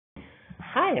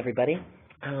Hi, everybody.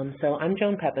 So I'm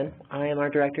Joan Pepin. I am our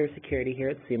Director of Security here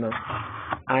at Sumo.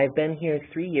 I've been here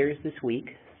 3 years this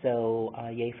week, so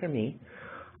yay for me.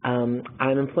 I'm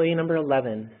employee number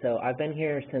 11, so I've been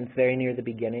here since very near the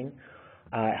beginning,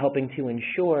 helping to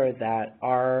ensure that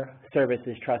our service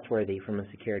is trustworthy from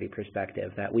a security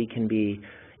perspective, that we can be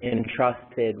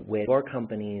entrusted with your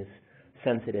company's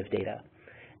sensitive data.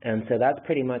 And so that's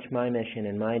pretty much my mission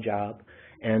and my job.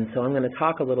 And so I'm going to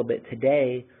talk a little bit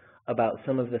today about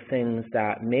some of the things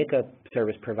that make a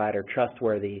service provider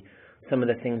trustworthy, some of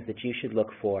the things that you should look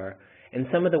for, and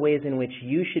some of the ways in which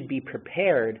you should be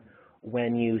prepared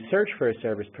when you search for a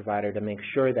service provider to make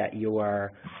sure that you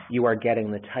are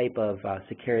getting the type of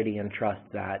security and trust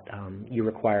that you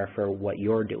require for what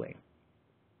you're doing.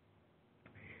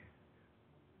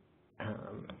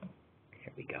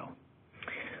 Here we go.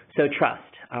 So trust.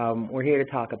 We're here to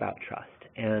talk about trust.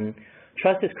 And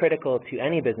trust is critical to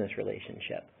any business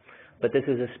relationship. But this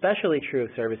is especially true of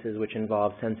services which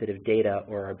involve sensitive data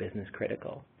or are business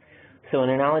critical. So an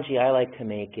analogy I like to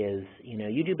make is,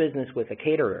 you do business with a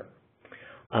caterer.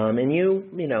 And you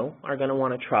are going to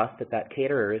want to trust that that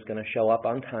caterer is going to show up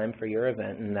on time for your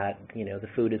event and that, the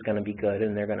food is going to be good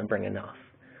and they're going to bring enough.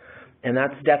 And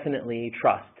that's definitely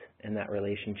trust in that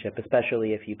relationship,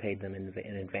 especially if you paid them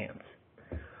in advance.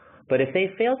 But if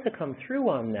they fail to come through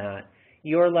on that,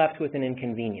 you're left with an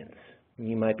inconvenience.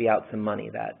 You might be out some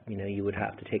money that, you would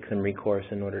have to take some recourse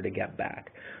in order to get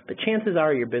back. But chances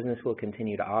are your business will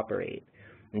continue to operate.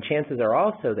 And chances are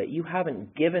also that you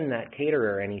haven't given that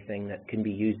caterer anything that can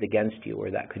be used against you or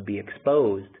that could be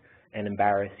exposed and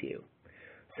embarrass you.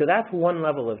 So that's one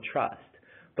level of trust.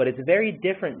 But it's very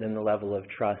different than the level of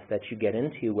trust that you get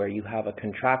into where you have a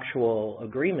contractual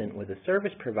agreement with a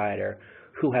service provider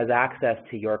who has access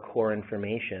to your core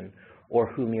information or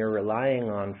whom you're relying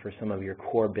on for some of your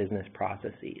core business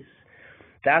processes.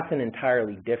 That's an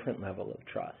entirely different level of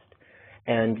trust.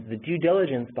 And the due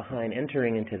diligence behind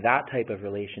entering into that type of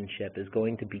relationship is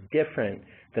going to be different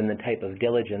than the type of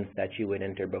diligence that you would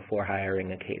enter before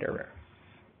hiring a caterer.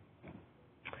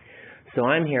 So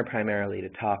I'm here primarily to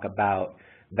talk about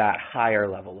that higher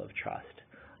level of trust,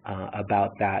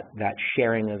 about that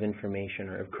sharing of information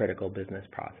or of critical business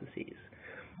processes.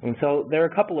 And so there are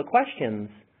a couple of questions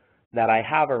that I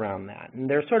have around that. And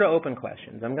they're sort of open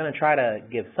questions. I'm going to try to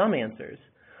give some answers,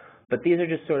 but these are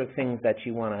just sort of things that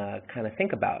you want to kind of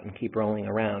think about and keep rolling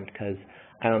around because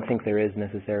I don't think there is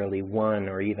necessarily one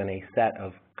or even a set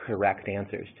of correct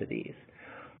answers to these.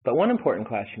 But one important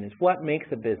question is, what makes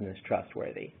a business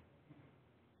trustworthy?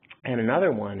 And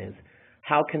another one is,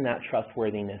 how can that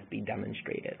trustworthiness be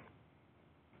demonstrated?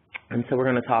 And so we're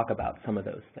going to talk about some of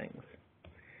those things.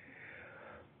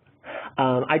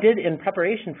 I did, in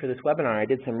preparation for this webinar, I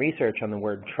did some research on the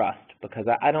word trust because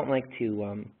I don't like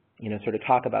to, sort of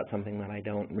talk about something that I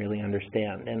don't really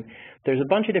understand. And there's a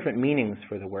bunch of different meanings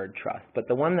for the word trust, but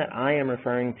the one that I am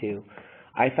referring to,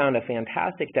 I found a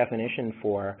fantastic definition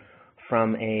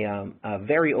from a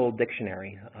very old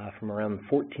dictionary from around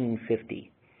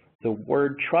 1450. The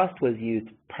word trust was used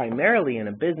primarily in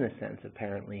a business sense,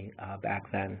 apparently,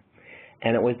 back then.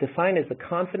 And it was defined as the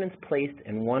confidence placed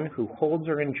in one who holds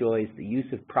or enjoys the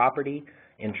use of property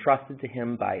entrusted to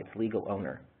him by its legal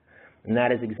owner. And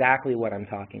that is exactly what I'm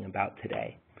talking about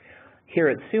today. Here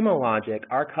at Sumo Logic,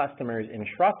 our customers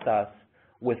entrust us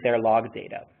with their log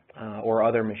data or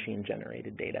other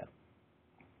machine-generated data.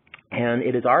 And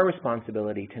it is our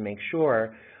responsibility to make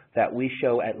sure that we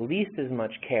show at least as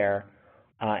much care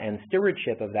and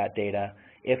stewardship of that data,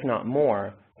 if not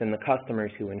more, than the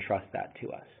customers who entrust that to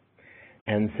us.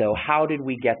 And so how did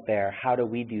we get there? How do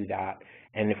we do that?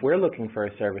 And if we're looking for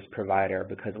a service provider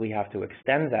because we have to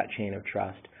extend that chain of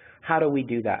trust, how do we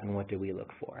do that and what do we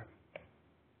look for?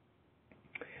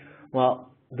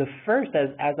 Well, the first,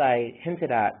 as I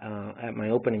hinted at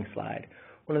my opening slide,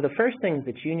 one of the first things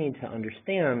that you need to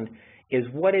understand is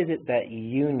what is it that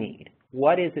you need?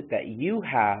 What is it that you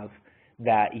have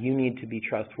that you need to be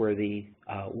trustworthy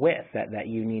with, that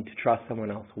you need to trust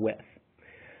someone else with?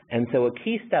 And so a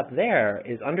key step there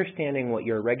is understanding what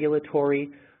your regulatory,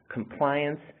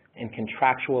 compliance, and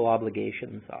contractual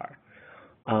obligations are.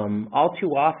 All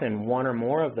too often, one or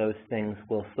more of those things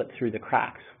will slip through the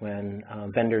cracks when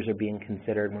vendors are being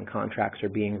considered, when contracts are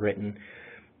being written.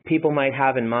 People might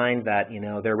have in mind that,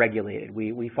 they're regulated.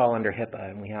 We fall under HIPAA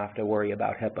and we have to worry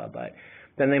about HIPAA, but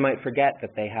then they might forget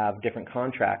that they have different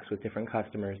contracts with different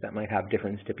customers that might have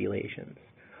different stipulations.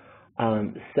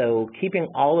 So keeping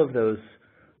all of those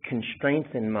constraints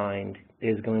in mind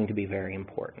is going to be very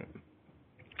important.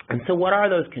 And so what are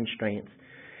those constraints?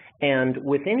 And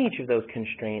within each of those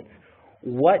constraints,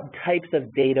 what types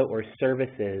of data or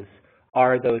services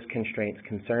are those constraints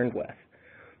concerned with?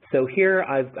 So here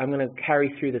I'm going to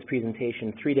carry through this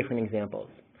presentation 3 different examples.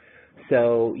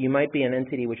 So you might be an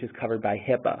entity which is covered by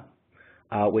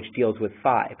HIPAA, which deals with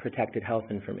PHI, protected health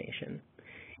information.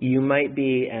 You might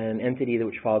be an entity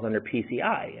which falls under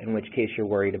PCI, in which case you're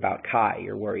worried about CHI,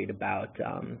 you're worried about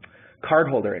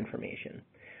cardholder information.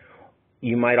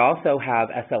 You might also have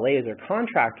SLAs or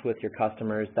contracts with your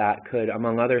customers that could,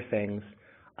 among other things,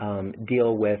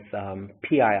 deal with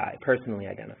PII, personally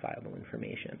identifiable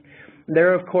information.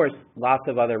 There are, of course, lots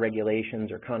of other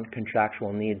regulations or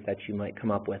contractual needs that you might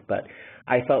come up with, but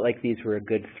I felt like these were a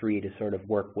good 3 to sort of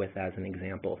work with as an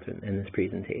example in this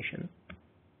presentation.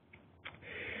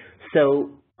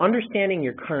 So understanding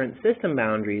your current system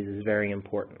boundaries is very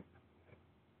important.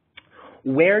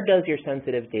 Where does your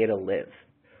sensitive data live,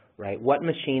 right? What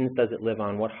machines does it live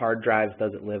on? What hard drives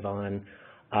does it live on?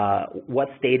 What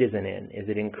state is it in? Is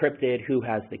it encrypted? Who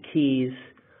has the keys?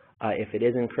 If it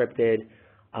is encrypted,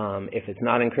 if it's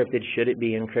not encrypted, should it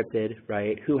be encrypted,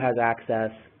 right? Who has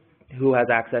access? Who has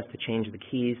access to change the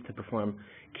keys to perform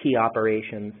key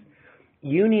operations?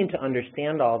 You need to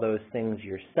understand all those things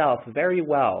yourself very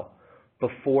well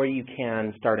before you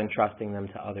can start entrusting them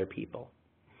to other people.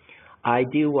 I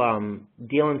do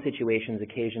deal in situations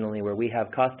occasionally where we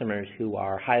have customers who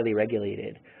are highly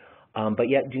regulated, but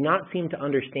yet do not seem to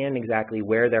understand exactly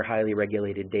where their highly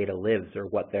regulated data lives or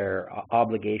what their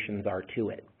obligations are to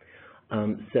it.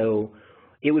 So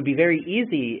it would be very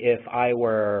easy if I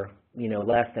were,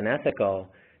 less than ethical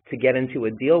to get into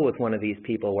a deal with one of these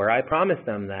people where I promise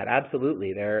them that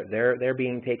absolutely they're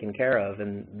being taken care of,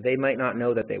 and they might not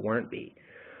know that they wouldn't be.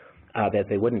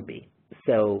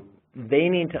 So they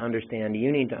need to understand,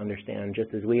 you need to understand,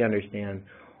 just as we understand,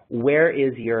 where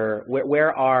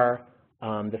are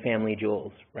the family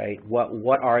jewels, right?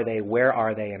 What are they, where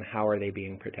are they, and how are they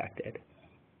being protected?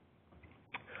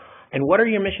 And what are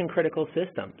your mission critical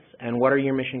systems? And what are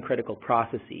your mission critical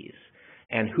processes?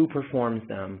 And who performs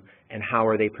them? And how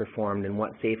are they performed? And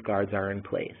what safeguards are in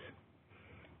place?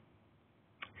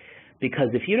 Because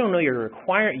if you don't know your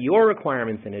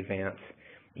requirements in advance,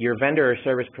 your vendor or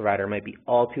service provider might be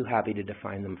all too happy to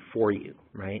define them for you,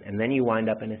 right? And then you wind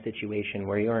up in a situation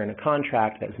where you're in a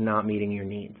contract that's not meeting your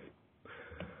needs,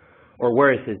 or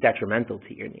worse, is detrimental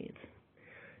to your needs.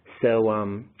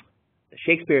 So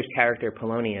Shakespeare's character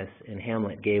Polonius in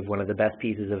Hamlet gave one of the best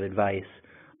pieces of advice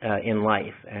in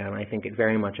life, and I think it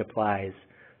very much applies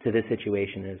to this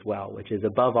situation as well, which is,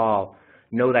 above all,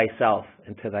 know thyself,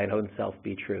 and to thine own self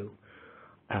be true.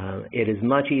 It is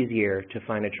much easier to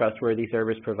find a trustworthy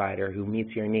service provider who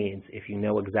meets your needs if you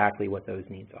know exactly what those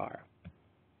needs are.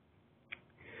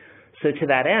 So to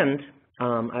that end,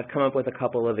 I've come up with a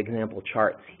couple of example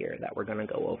charts here that we're going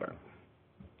to go over.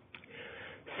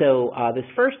 So this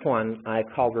first one I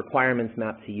called requirements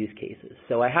mapped to use cases.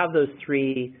 So I have those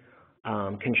 3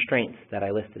 constraints that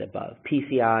I listed above,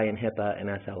 PCI and HIPAA and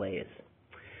SLAs.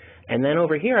 And then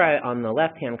over here on the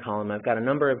left-hand column, I've got a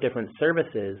number of different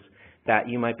services that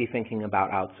you might be thinking about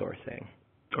outsourcing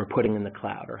or putting in the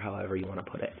cloud, or however you want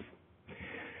to put it.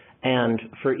 And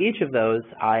for each of those,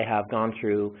 I have gone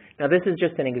through, now this is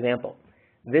just an example.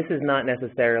 This is not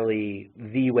necessarily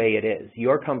the way it is.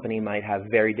 Your company might have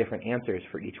very different answers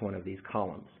for each one of these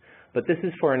columns. But this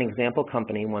is for an example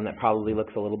company, one that probably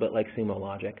looks a little bit like Sumo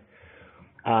logic,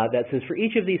 that says for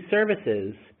each of these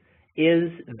services,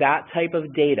 is that type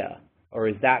of data or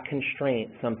is that constraint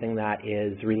something that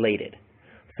is related?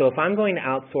 So if I'm going to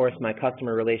outsource my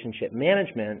customer relationship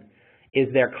management, is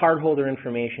there cardholder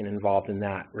information involved in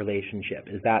that relationship?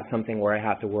 Is that something where I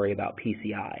have to worry about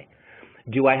PCI?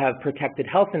 Do I have protected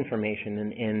health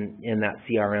information in that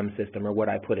CRM system, or would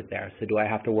I put it there? So do I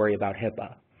have to worry about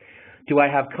HIPAA? Do I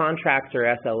have contracts or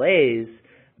SLAs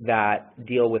that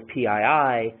deal with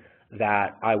PII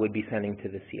that I would be sending to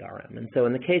the CRM? And so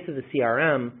in the case of the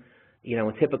CRM,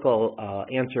 a typical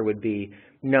answer would be,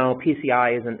 no,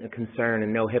 PCI isn't a concern,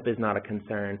 and no, HIPAA is not a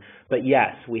concern. But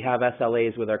yes, we have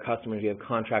SLAs with our customers. We have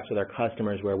contracts with our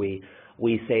customers where we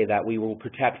say that we will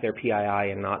protect their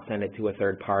PII and not send it to a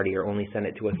third party, or only send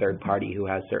it to a third party who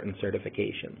has certain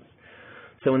certifications.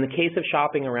 So in the case of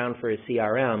shopping around for a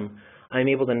CRM, I'm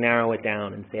able to narrow it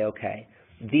down and say, okay,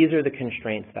 these are the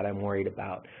constraints that I'm worried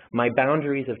about. My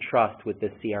boundaries of trust with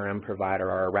this CRM provider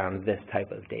are around this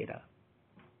type of data.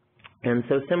 And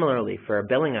so similarly, for a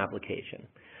billing application,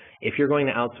 if you're going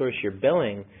to outsource your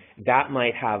billing, that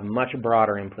might have much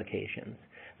broader implications.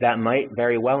 That might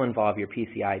very well involve your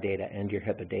PCI data and your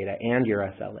HIPAA data and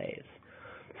your SLAs.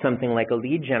 Something like a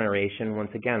lead generation,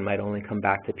 once again, might only come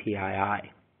back to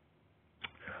PII.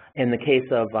 In the case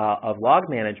of log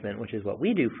management, which is what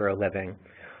we do for a living,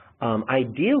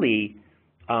 ideally,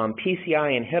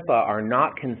 PCI and HIPAA are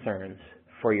not concerns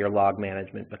for your log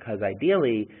management because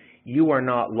ideally you are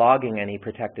not logging any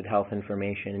protected health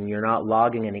information and you're not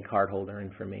logging any cardholder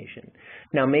information.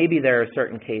 Now maybe there are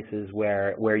certain cases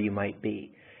where you might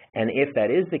be, and if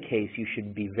that is the case, you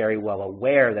should be very well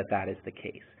aware that that is the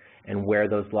case and where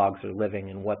those logs are living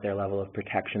and what their level of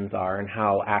protections are and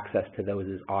how access to those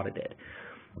is audited.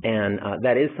 And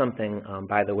that is something,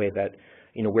 by the way, that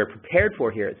we're prepared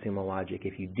for here at Sumo Logic.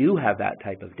 If you do have that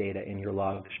type of data in your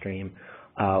log stream,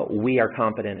 we are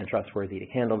competent and trustworthy to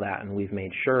handle that, and we've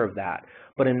made sure of that.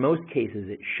 But in most cases,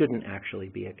 it shouldn't actually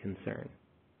be a concern.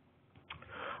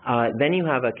 Then you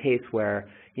have a case where,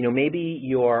 maybe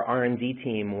your R&D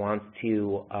team wants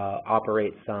to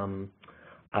operate some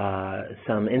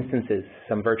instances,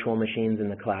 some virtual machines in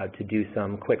the cloud to do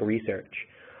some quick research.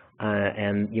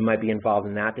 And you might be involved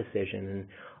in that decision. And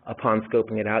upon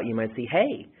scoping it out, you might see,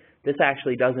 hey, this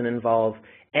actually doesn't involve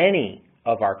any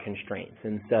of our constraints.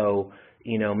 And so,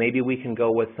 maybe we can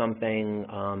go with something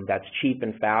that's cheap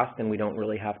and fast and we don't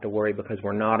really have to worry because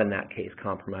we're not in that case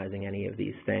compromising any of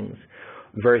these things.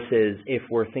 Versus if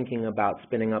we're thinking about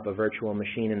spinning up a virtual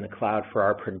machine in the cloud for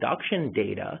our production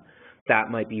data, that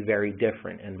might be very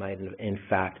different and might in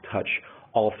fact touch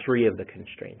all three of the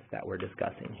constraints that we're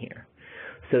discussing here.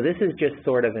 So this is just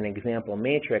sort of an example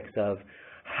matrix of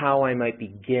how I might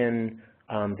begin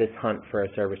this hunt for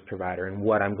a service provider and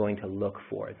what I'm going to look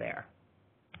for there.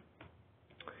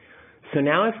 So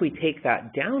now if we take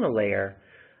that down a layer,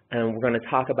 and we're going to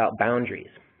talk about boundaries.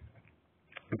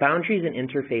 Boundaries and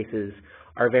interfaces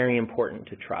are very important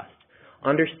to trust.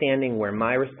 Understanding where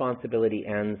my responsibility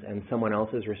ends and someone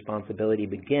else's responsibility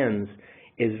begins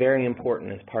is very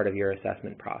important as part of your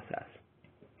assessment process.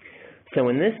 So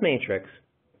in this matrix,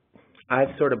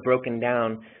 I've sort of broken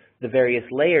down the various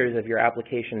layers of your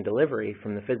application delivery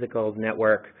from the physical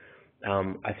network.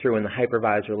 I threw in the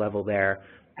hypervisor level there,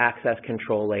 access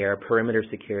control layer, perimeter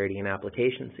security, and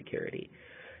application security.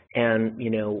 And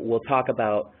we'll talk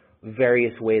about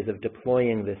various ways of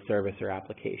deploying this service or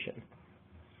application.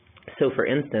 So for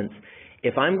instance,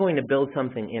 if I'm going to build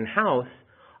something in-house,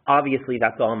 obviously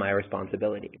that's all my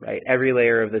responsibility, right? Every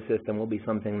layer of the system will be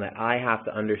something that I have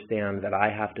to understand, that I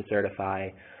have to certify,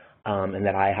 and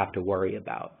that I have to worry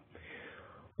about.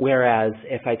 Whereas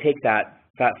if I take that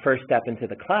first step into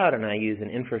the cloud and I use an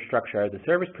infrastructure as a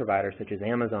service provider such as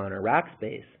Amazon or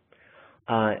Rackspace,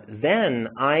 then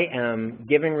I am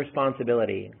giving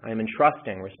responsibility, I'm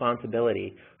entrusting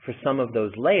responsibility for some of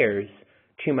those layers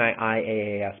to my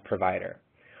IaaS provider.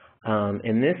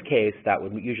 In this case, that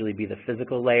would usually be the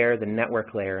physical layer, the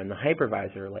network layer, and the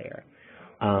hypervisor layer.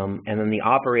 And then the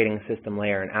operating system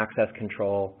layer and access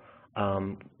control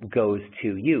goes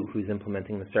to you, who's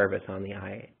implementing the service on the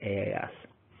IaaS.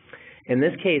 In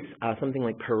this case, something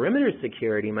like perimeter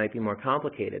security might be more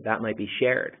complicated. That might be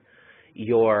shared.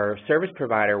 Your service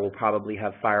provider will probably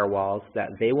have firewalls that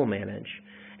they will manage,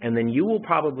 and then you will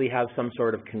probably have some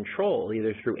sort of control,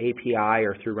 either through API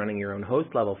or through running your own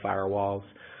host-level firewalls,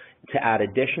 to add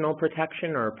additional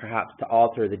protection or perhaps to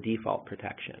alter the default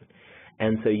protection.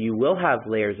 And so you will have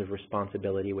layers of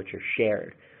responsibility which are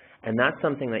shared. And that's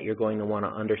something that you're going to want to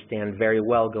understand very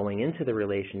well going into the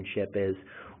relationship is,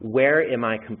 where am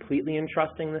I completely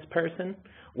entrusting this person?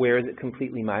 Where is it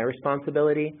completely my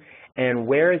responsibility? And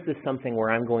where is this something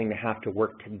where I'm going to have to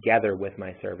work together with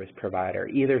my service provider,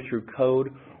 either through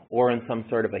code or in some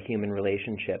sort of a human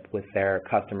relationship with their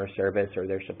customer service or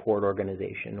their support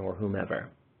organization or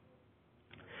whomever.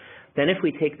 Then if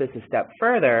we take this a step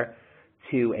further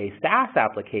to a SaaS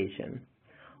application,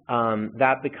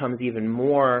 that becomes even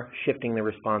more shifting the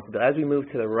responsibility. As we move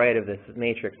to the right of this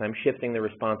matrix, I'm shifting the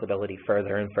responsibility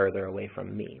further and further away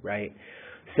from me, right?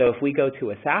 So if we go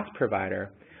to a SaaS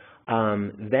provider,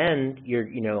 then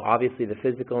obviously the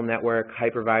physical network,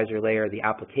 hypervisor layer, the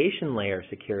application layer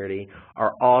security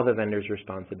are all the vendor's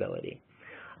responsibility.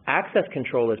 Access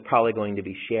control is probably going to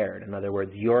be shared. In other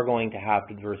words, you're going to have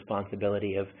the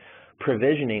responsibility of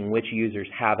provisioning which users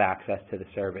have access to the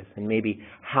service and maybe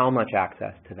how much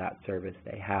access to that service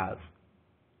they have.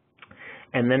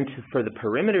 And then for the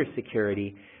perimeter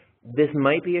security, this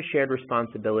might be a shared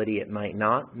responsibility, it might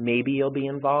not. Maybe you'll be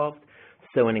involved.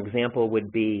 So an example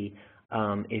would be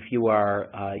if you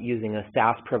are using a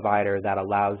SaaS provider that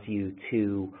allows you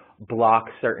to block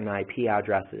certain IP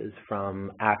addresses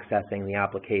from accessing the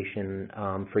application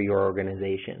for your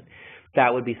organization.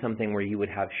 That would be something where you would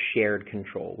have shared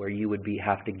control, where you would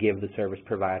have to give the service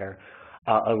provider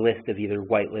a list of either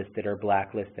whitelisted or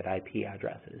blacklisted IP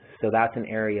addresses. So that's an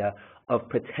area of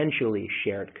potentially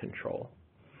shared control.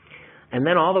 And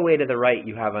then all the way to the right,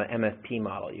 you have an MSP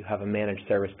model. You have a managed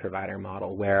service provider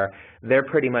model where they're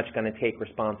pretty much going to take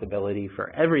responsibility for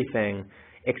everything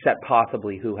except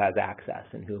possibly who has access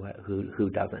and who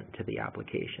doesn't to the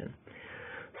application.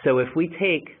 So if we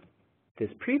take this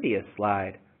previous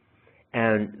slide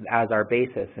and as our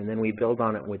basis, and then we build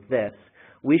on it with this,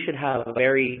 we should have a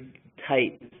very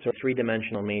tight sort of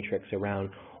three-dimensional matrix around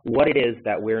what it is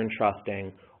that we're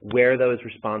entrusting, where those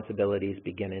responsibilities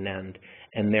begin and end,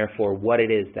 and therefore what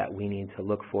it is that we need to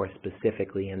look for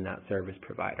specifically in that service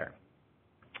provider.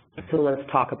 So let's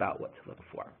talk about what to look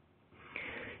for.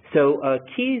 So a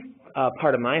key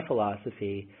part of my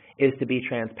philosophy is to be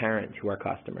transparent to our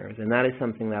customers, and that is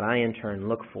something that I in turn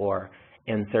look for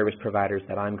in service providers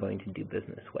that I'm going to do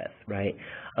business with, right?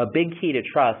 A big key to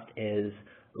trust is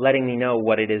letting me know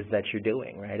what it is that you're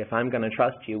doing, right? If I'm going to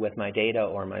trust you with my data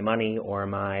or my money or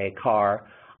my car,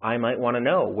 I might want to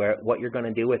know what you're going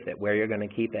to do with it, where you're going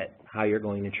to keep it, how you're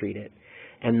going to treat it.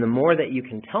 And the more that you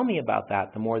can tell me about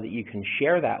that, the more that you can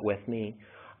share that with me,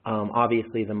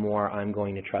 obviously the more I'm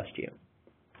going to trust you.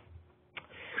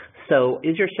 So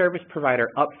is your service provider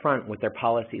upfront with their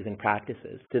policies and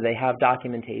practices? Do they have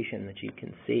documentation that you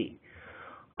can see?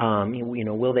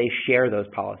 Will they share those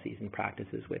policies and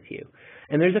practices with you?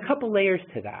 And there's a couple layers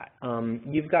to that.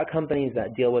 You've got companies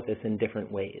that deal with this in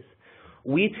different ways.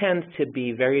 We tend to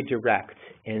be very direct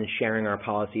in sharing our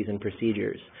policies and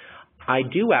procedures. I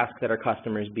do ask that our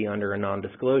customers be under a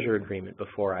non-disclosure agreement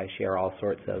before I share all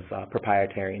sorts of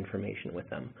proprietary information with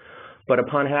them. But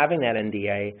upon having that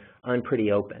NDA, I'm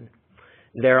pretty open.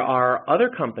 There are other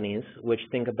companies which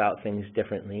think about things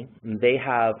differently. They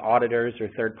have auditors or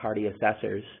third-party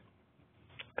assessors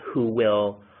who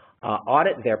will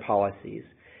audit their policies,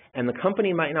 and the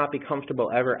company might not be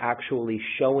comfortable ever actually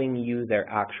showing you their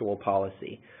actual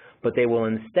policy, but they will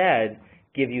instead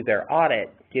give you their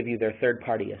audit, give you their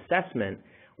third-party assessment,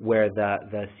 where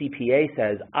the CPA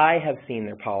says, I have seen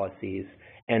their policies,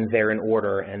 and they're in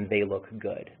order, and they look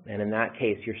good. And in that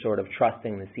case, you're sort of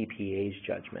trusting the CPA's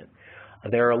judgment.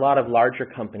 There are a lot of larger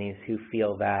companies who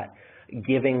feel that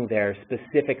giving their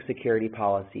specific security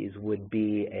policies would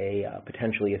be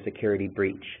potentially a security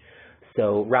breach.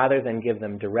 So rather than give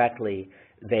them directly,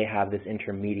 they have this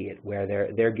intermediate where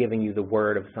they're giving you the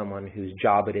word of someone whose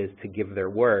job it is to give their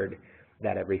word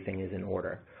that everything is in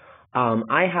order.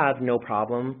 I have no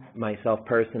problem, myself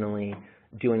personally,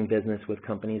 doing business with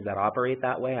companies that operate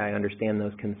that way. I understand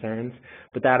those concerns,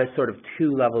 but that is sort of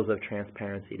two levels of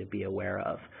transparency to be aware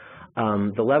of.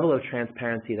 The level of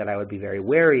transparency that I would be very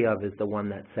wary of is the one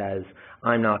that says,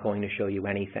 I'm not going to show you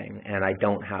anything, and I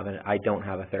don't have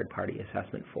a third-party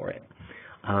assessment for it.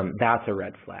 That's a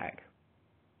red flag.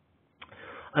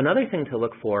 Another thing to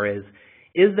look for is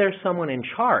there someone in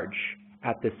charge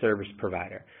at this service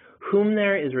provider whom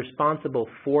there is responsible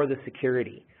for the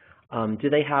security? Do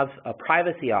they have a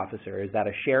privacy officer? Is that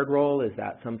a shared role? Is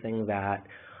that something that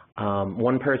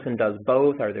one person does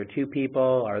both? Are there two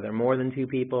people? Are there more than two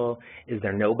people? Is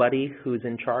there nobody who's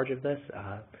in charge of this?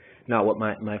 Not what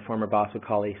my former boss would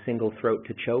call a single throat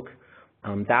to choke.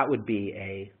 That would be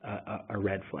a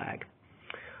red flag.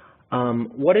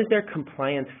 What is their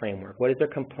compliance framework? What is their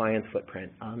compliance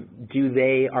footprint?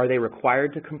 Are they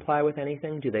required to comply with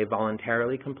anything? Do they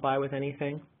voluntarily comply with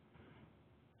anything?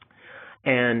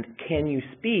 And can you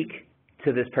speak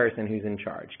to this person who's in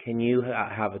charge? Can you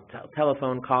have a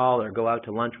telephone call or go out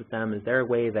to lunch with them? Is there a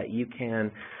way that you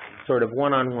can sort of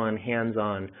one-on-one,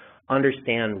 hands-on,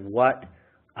 understand what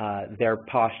their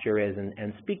posture is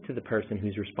and speak to the person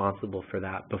who's responsible for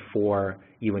that before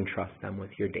you entrust them with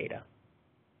your data?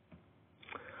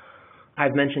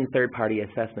 I've mentioned third-party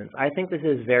assessments. I think this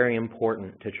is very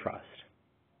important to trust.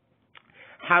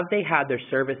 Have they had their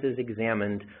services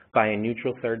examined by a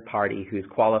neutral third party who's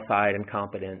qualified and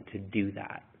competent to do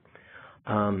that?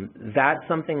 That's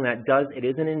something that it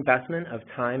is an investment of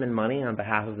time and money on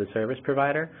behalf of the service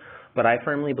provider, but I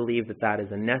firmly believe that that is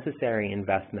a necessary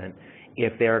investment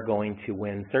if they're going to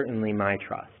win, certainly, my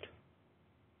trust.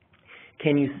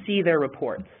 Can you see their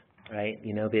reports, right?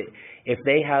 If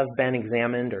they have been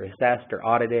examined or assessed or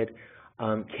audited,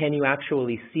 can you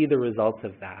actually see the results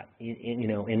of that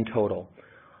in total?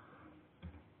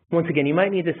 Once again, you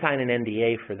might need to sign an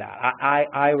NDA for that.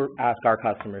 I ask our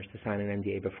customers to sign an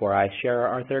NDA before I share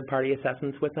our third-party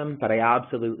assessments with them, but I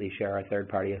absolutely share our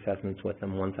third-party assessments with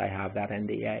them once I have that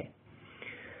NDA.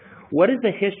 What is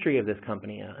the history of this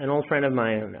company? An old friend of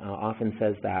mine often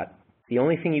says that the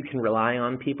only thing you can rely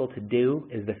on people to do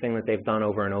is the thing that they've done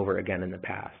over and over again in the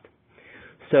past.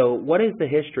 So what is the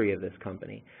history of this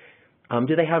company?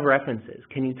 Do they have references?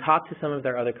 Can you talk to some of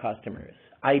their other customers?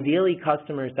 Ideally,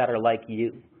 customers that are like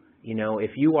you. You know,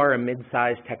 if you are a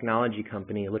mid-sized technology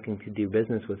company looking to do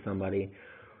business with somebody,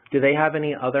 do they have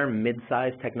any other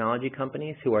mid-sized technology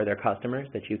companies who are their customers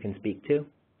that you can speak to?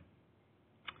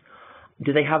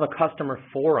 Do they have a customer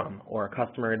forum or a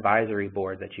customer advisory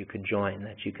board that you could join,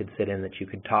 that you could sit in, that you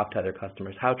could talk to other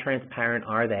customers? How transparent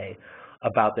are they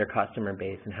about their customer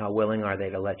base, and how willing are they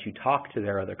to let you talk to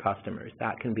their other customers?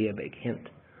 That can be a big hint.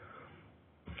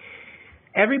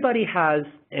 Everybody has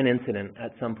an incident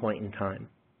at some point in time.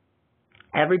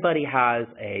 Everybody has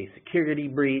a security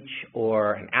breach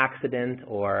or an accident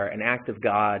or an act of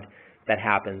God that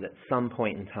happens at some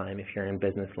point in time if you're in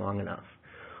business long enough.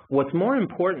 What's more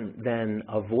important than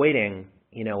avoiding,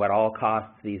 you know, at all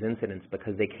costs these incidents,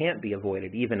 because they can't be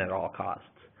avoided even at all costs,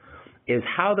 is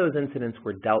how those incidents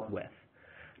were dealt with.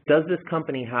 Does this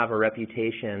company have a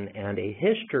reputation and a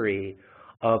history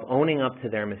of owning up to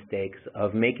their mistakes,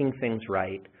 of making things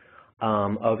right,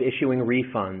 of issuing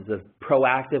refunds, of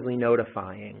proactively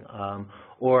notifying,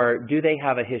 or do they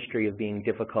have a history of being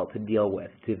difficult to deal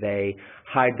with? Do they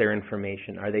hide their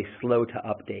information? Are they slow to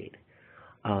update,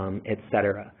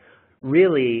 etc.?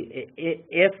 Really,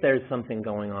 if there's something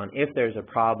going on, if there's a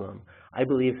problem, I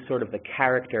believe sort of the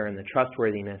character and the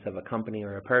trustworthiness of a company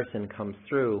or a person comes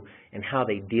through in how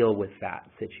they deal with that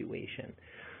situation.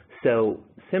 So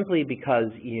simply because,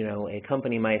 you know, a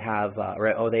company might have,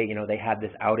 they had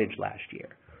this outage last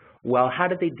year. Well, how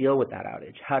did they deal with that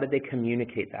outage? How did they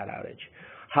communicate that outage?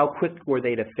 How quick were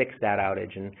they to fix that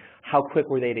outage, and how quick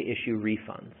were they to issue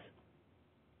refunds?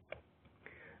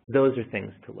 Those are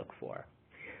things to look for.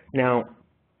 Now,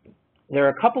 there are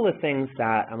a couple of things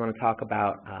that I'm going to talk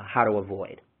about how to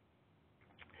avoid.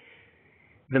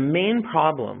 The main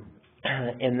problem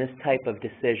in this type of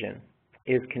decision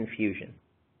is confusion.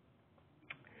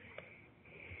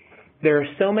 There are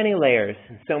so many layers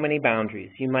and so many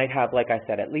boundaries. You might have, like I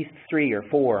said, at least 3 or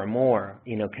 4 or more,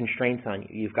 you know, constraints on you.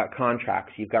 You've got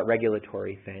contracts, you've got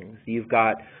regulatory things, you've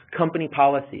got company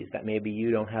policies that maybe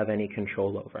you don't have any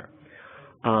control over.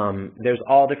 There's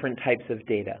all different types of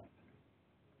data.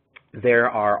 There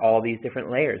are all these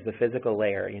different layers, the physical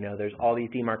layer, you know, there's all these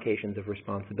demarcations of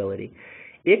responsibility.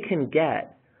 It can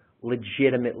get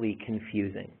legitimately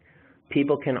confusing.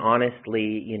 People can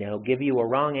honestly, you know, give you a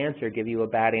wrong answer, give you a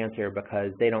bad answer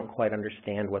because they don't quite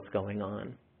understand what's going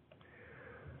on.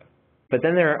 But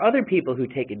then there are other people who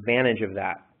take advantage of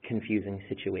that confusing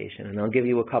situation, and I'll give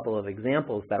you a couple of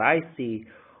examples that I see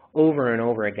over and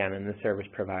over again in the service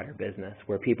provider business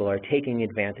where people are taking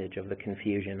advantage of the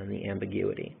confusion and the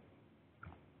ambiguity.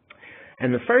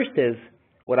 And the first is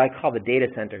what I call the data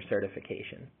center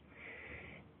certification.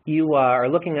 You are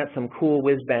looking at some cool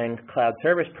whiz-bang cloud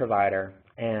service provider,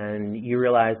 and you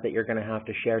realize that you're going to have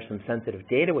to share some sensitive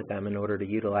data with them in order to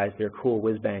utilize their cool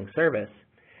whiz-bang service.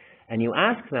 And you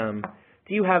ask them,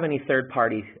 do you have any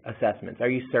third-party assessments? Are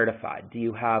you certified? Do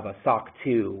you have a SOC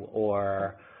 2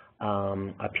 or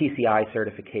a PCI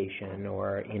certification,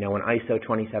 or, you know, an ISO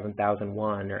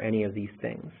 27001 or any of these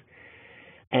things?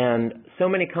 And so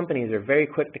many companies are very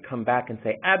quick to come back and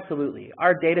say, absolutely,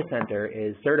 our data center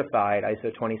is certified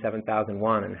ISO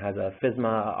 27001 and has a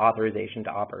FISMA authorization to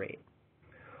operate.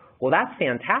 Well, that's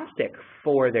fantastic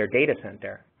for their data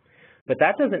center, but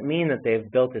that doesn't mean that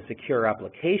they've built a secure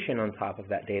application on top of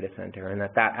that data center and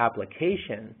that that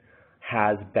application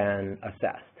has been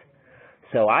assessed.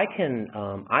 So I can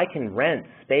rent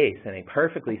space in a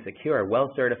perfectly secure,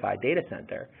 well-certified data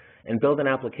center and build an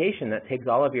application that takes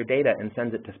all of your data and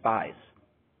sends it to spies.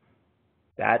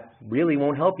 That really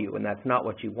won't help you, and that's not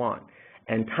what you want.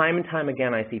 And time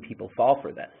again, I see people fall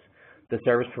for this. The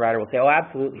service provider will say, oh,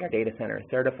 absolutely, our data center is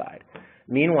certified.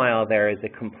 Meanwhile, there is a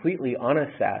completely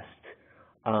unassessed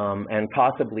and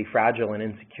possibly fragile and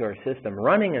insecure system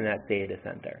running in that data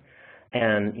center.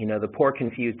 And, you know, the poor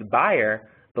confused buyer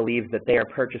believes that they are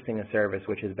purchasing a service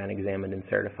which has been examined and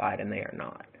certified, and they are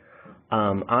not.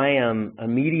 I am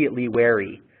immediately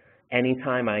wary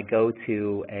anytime I go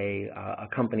to a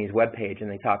company's webpage and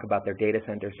they talk about their data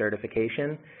center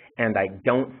certification and I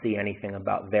don't see anything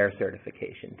about their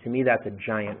certification. To me, that's a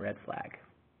giant red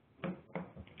flag.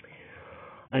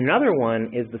 Another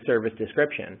one is the service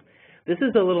description. This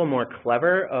is a little more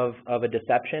clever of a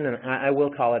deception, and I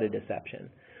will call it a deception.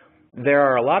 There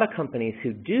are a lot of companies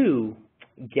who do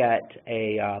get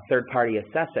a third-party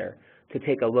assessor to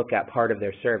take a look at part of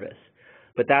their service,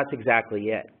 but that's exactly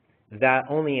it. That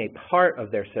only a part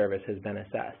of their service has been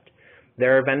assessed.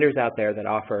 There are vendors out there that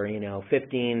offer, you know,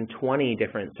 15, 20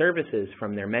 different services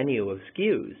from their menu of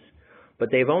SKUs, but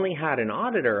they've only had an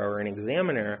auditor or an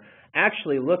examiner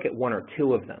actually look at 1 or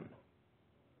 2 of them.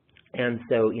 And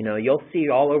so, you know, you'll see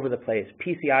all over the place,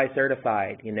 PCI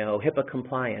certified, you know, HIPAA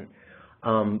compliant,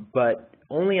 but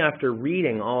only after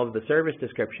reading all of the service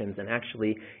descriptions and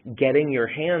actually getting your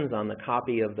hands on the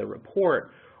copy of the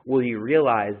report will you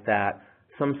realize that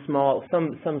some small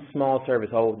service,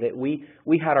 that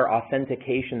we had our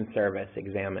authentication service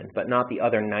examined, but not the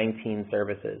other 19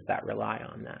 services that rely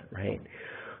on that, right?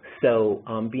 So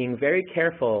being very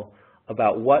careful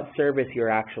about what service you're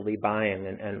actually buying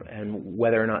and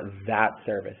whether or not that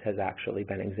service has actually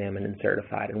been examined and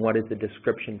certified, and what is the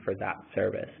description for that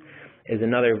service is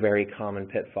another very common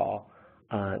pitfall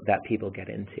that people get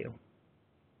into.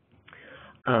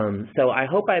 So I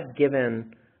hope I've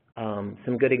given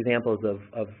some good examples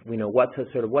of what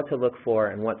to look for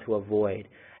and what to avoid,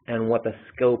 and what the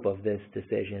scope of this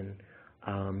decision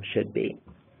should be.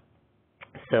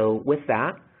 So with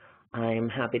that, I'm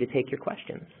happy to take your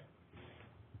questions.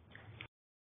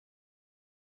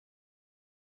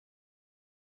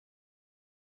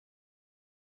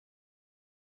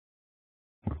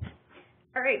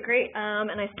 All right, great.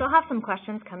 And I still have some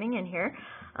questions coming in here.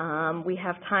 We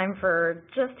have time for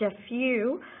just a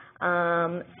few.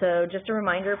 So just a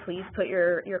reminder, please put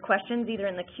your questions either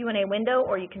in the Q&A window,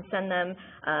 or you can send them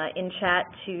in chat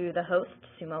to the host,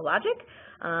 Sumo Logic.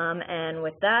 And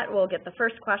with that, we'll get the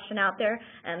first question out there.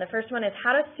 And the first one is,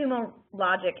 how does Sumo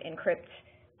Logic encrypt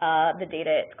the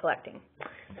data it's collecting?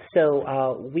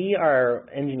 So we are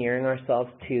engineering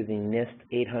ourselves to the NIST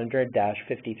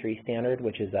 800-53 standard,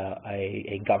 which is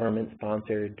a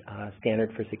government-sponsored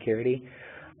standard for security.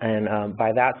 And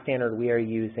by that standard, we are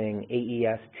using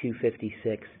AES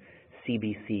 256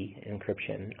 CBC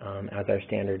encryption as our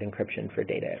standard encryption for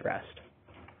data at rest.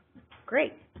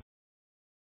 Great.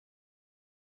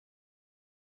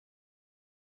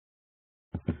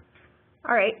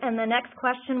 All right, and the next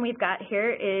question we've got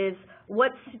here is,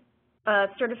 what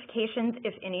certifications,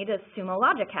 if any, does Sumo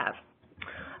Logic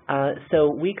have? So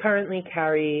we currently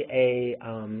carry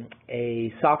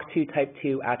a SOC 2 Type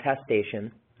 2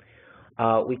 attestation.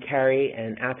 We carry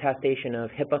an attestation of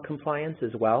HIPAA compliance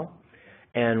as well,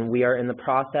 and we are in the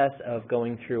process of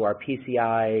going through our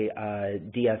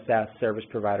PCI DSS Service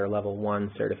Provider Level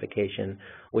 1 certification,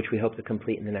 which we hope to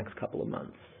complete in the next couple of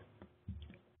months.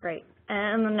 Great.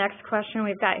 And the next question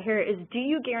we've got here is, do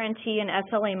you guarantee an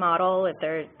SLA model, if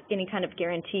there's any kind of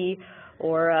guarantee,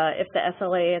 or if the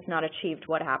SLA is not achieved,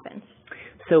 what happens?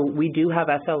 So we do have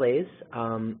SLAs.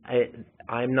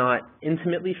 I'm not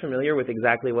intimately familiar with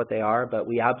exactly what they are, but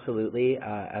we absolutely,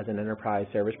 as an enterprise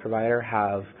service provider,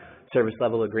 have service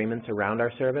level agreements around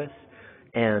our service.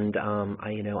 And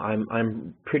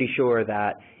I'm pretty sure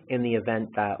that in the event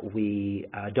that we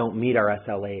don't meet our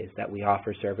SLAs, that we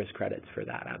offer service credits for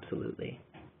that, absolutely.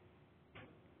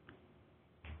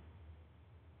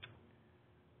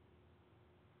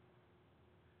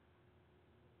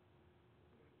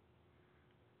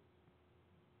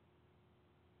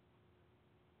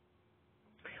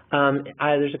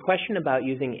 There's a question about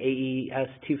using AES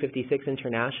 256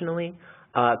 internationally.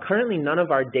 Currently, none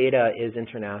of our data is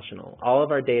international. All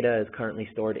of our data is currently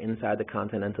stored inside the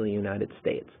continental United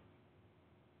States.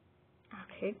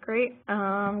 Okay, great.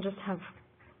 Just have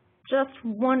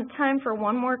time for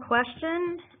one more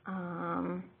question,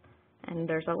 and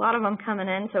there's a lot of them coming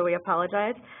in, so we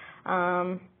apologize.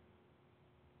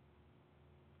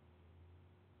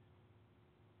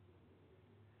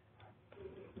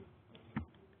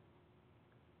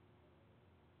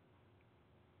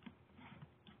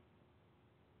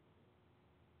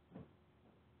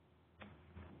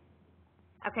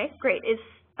 Okay, great.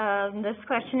 This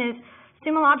question is,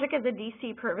 Sumo Logic is a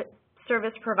DC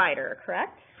service provider,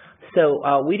 correct?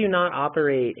 So we do not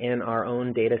operate in our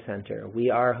own data center.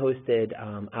 We are hosted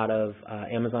out of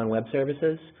Amazon Web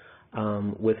Services,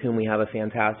 with whom we have a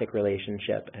fantastic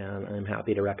relationship, and I'm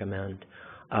happy to recommend.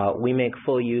 We make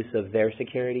full use of their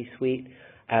security suite,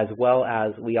 as well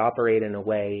as we operate in a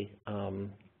way,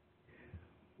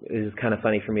 this is kind of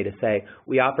funny for me to say,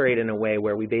 we operate in a way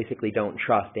where we basically don't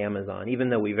trust Amazon. Even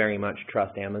though we very much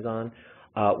trust Amazon,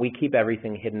 we keep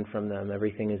everything hidden from them.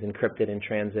 Everything is encrypted in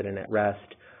transit and at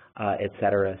rest, et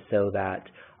cetera, so that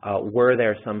were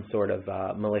there some sort of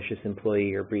malicious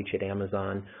employee or breach at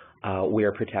Amazon, we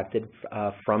are protected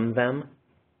from them.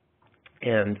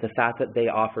 And the fact that they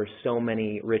offer so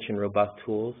many rich and robust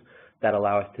tools that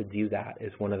allow us to do that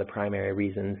is one of the primary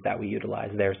reasons that we utilize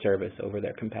their service over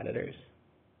their competitors.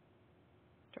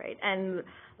 Right, and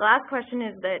the last question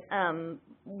is that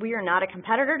we are not a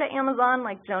competitor to Amazon,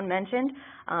 like Joan mentioned.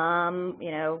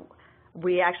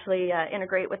 We actually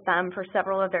integrate with them for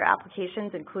several of their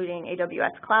applications, including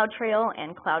AWS CloudTrail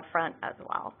and CloudFront as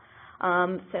well.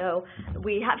 So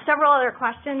we have several other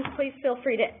questions. Please feel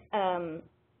free to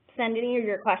send any of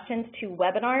your questions to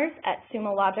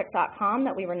webinars@sumologic.com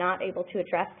that we were not able to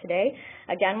address today.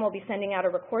 Again, we'll be sending out a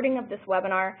recording of this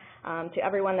webinar to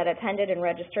everyone that attended and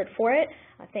registered for it.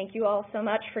 Thank you all so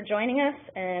much for joining us,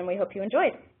 and we hope you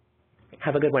enjoyed.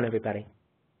 Have a good one, everybody.